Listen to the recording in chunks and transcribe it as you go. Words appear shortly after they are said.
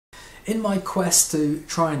In my quest to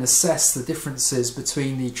try and assess the differences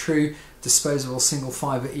between the true disposable single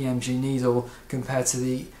fibre EMG needle compared to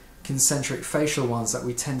the concentric facial ones that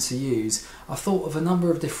we tend to use, I thought of a number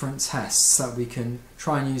of different tests that we can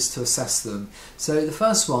try and use to assess them. So the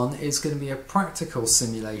first one is going to be a practical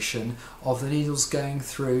simulation of the needles going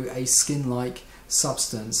through a skin-like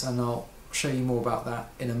substance, and I'll show you more about that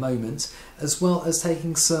in a moment, as well as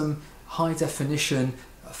taking some high definition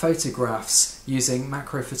photographs using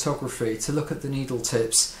macro photography to look at the needle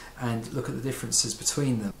tips and look at the differences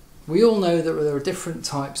between them. We all know that there are different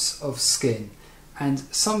types of skin, and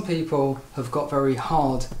some people have got very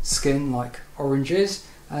hard skin like oranges,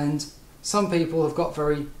 and some people have got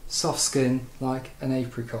very soft skin like an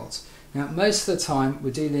apricot. Now most of the time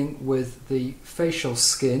we're dealing with the facial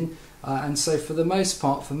skin, and so for the most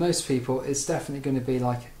part, for most people, it's definitely going to be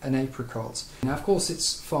like an apricot. Now of course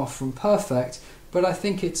it's far from perfect, but I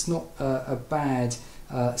think it's not a bad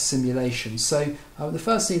simulation. So the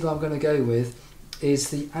first needle I'm going to go with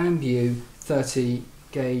is the Ambu 30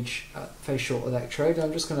 gauge facial electrode.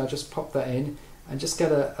 I'm just going to pop that in and just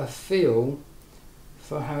get a feel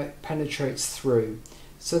for how it penetrates through.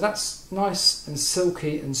 So that's nice and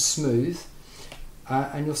silky and smooth,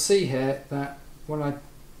 and you'll see here that when I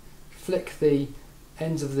flick the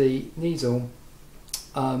end of the needle,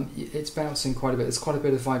 it's bouncing quite a bit. There's quite a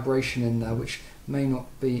bit of vibration in there, which may not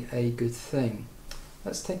be a good thing.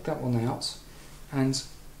 Let's take that one out and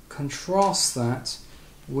contrast that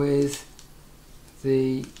with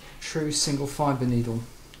the true single fibre needle.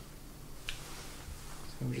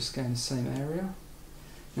 So we're just going the same area.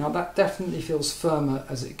 Now that definitely feels firmer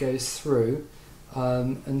as it goes through,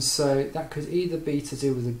 and so that could either be to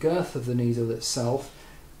do with the girth of the needle itself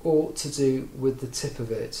or to do with the tip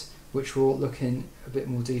of it, which we'll look in a bit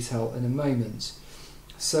more detail in a moment.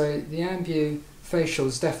 So the Ambu facial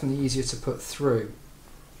is definitely easier to put through.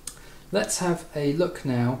 Let's have a look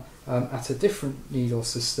now at a different needle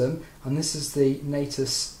system, and this is the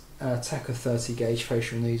Natus Tekka 30 gauge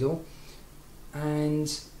facial needle,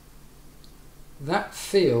 and that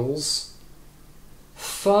feels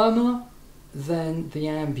firmer than the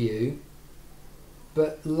Ambu,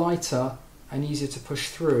 but lighter and easier to push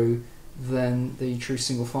through than the true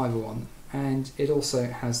single fibre one, and it also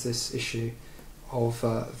has this issue of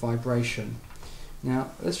vibration.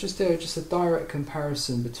 Now let's just do a direct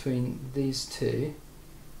comparison between these two.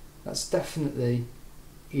 That's definitely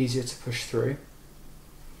easier to push through,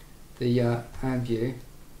 the Ambu,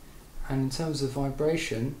 and in terms of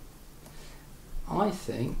vibration, I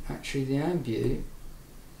think actually the Ambu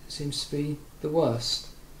seems to be the worst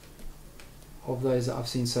of those that I've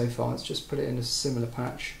seen so far. Let's just put it in a similar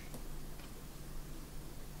patch,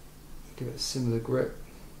 give it a similar grip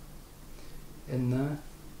in there.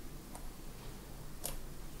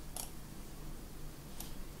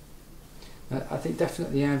 I think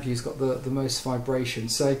definitely the Ambu's got the most vibration,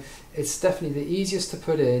 so it's definitely the easiest to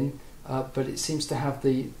put in, but it seems to have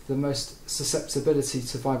the most susceptibility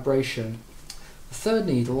to vibration. The third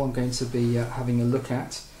needle I'm going to be having a look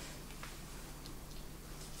at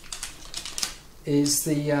is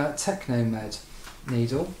the Technomed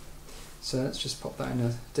needle. So let's just pop that in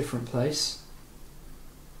a different place.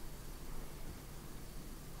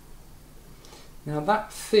 Now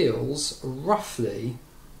that feels roughly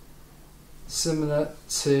similar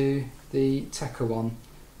to the Tekka one.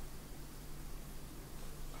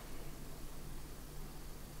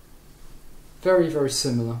 Very, very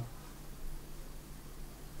similar.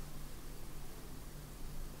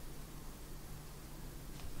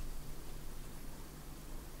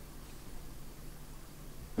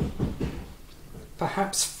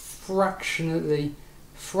 Perhaps fractionally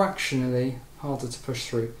harder to push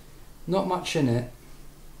through. Not much in it.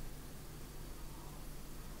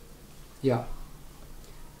 Yeah,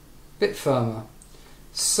 bit firmer.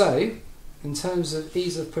 So in terms of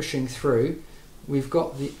ease of pushing through, we've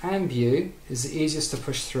got the Ambu is the easiest to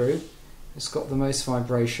push through. It's got the most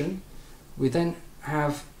vibration. We then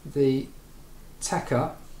have the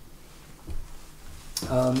Tekka,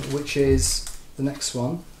 which is the next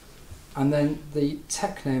one, and then the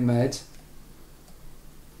Technomed.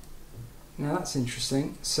 Now that's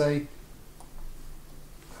interesting. So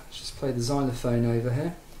let's just play the xylophone over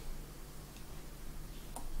here.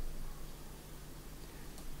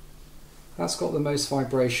 That's got the most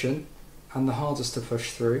vibration and the hardest to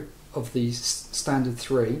push through of these standard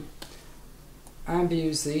three. Ambu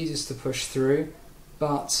is the easiest to push through,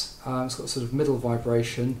 but it's got sort of middle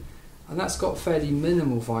vibration, and that's got fairly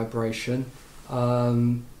minimal vibration,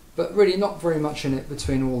 but really not very much in it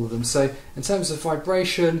between all of them. So in terms of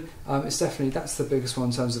vibration, it's definitely, that's the biggest one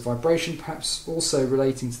in terms of vibration, perhaps also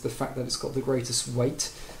relating to the fact that it's got the greatest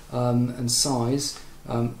weight. and size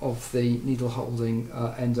of the needle holding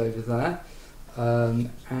end over there,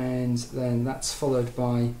 and then that's followed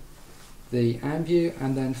by the ambu,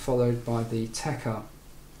 and then followed by the teca.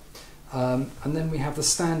 And then we have the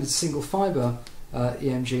standard single fiber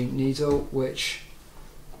EMG needle, which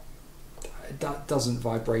that doesn't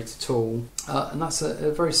vibrate at all, and that's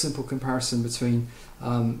a very simple comparison between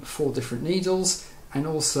 4 different needles, and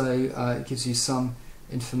also it gives you some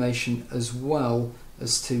information as well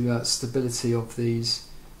as to stability of these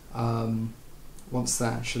once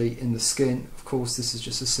they're actually in the skin. Of course, this is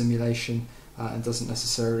just a simulation and doesn't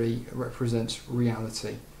necessarily represent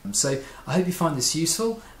reality. So I hope you find this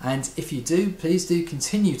useful, and if you do, please do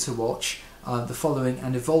continue to watch the following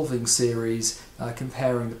and evolving series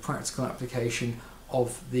comparing the practical application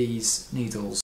of these needles.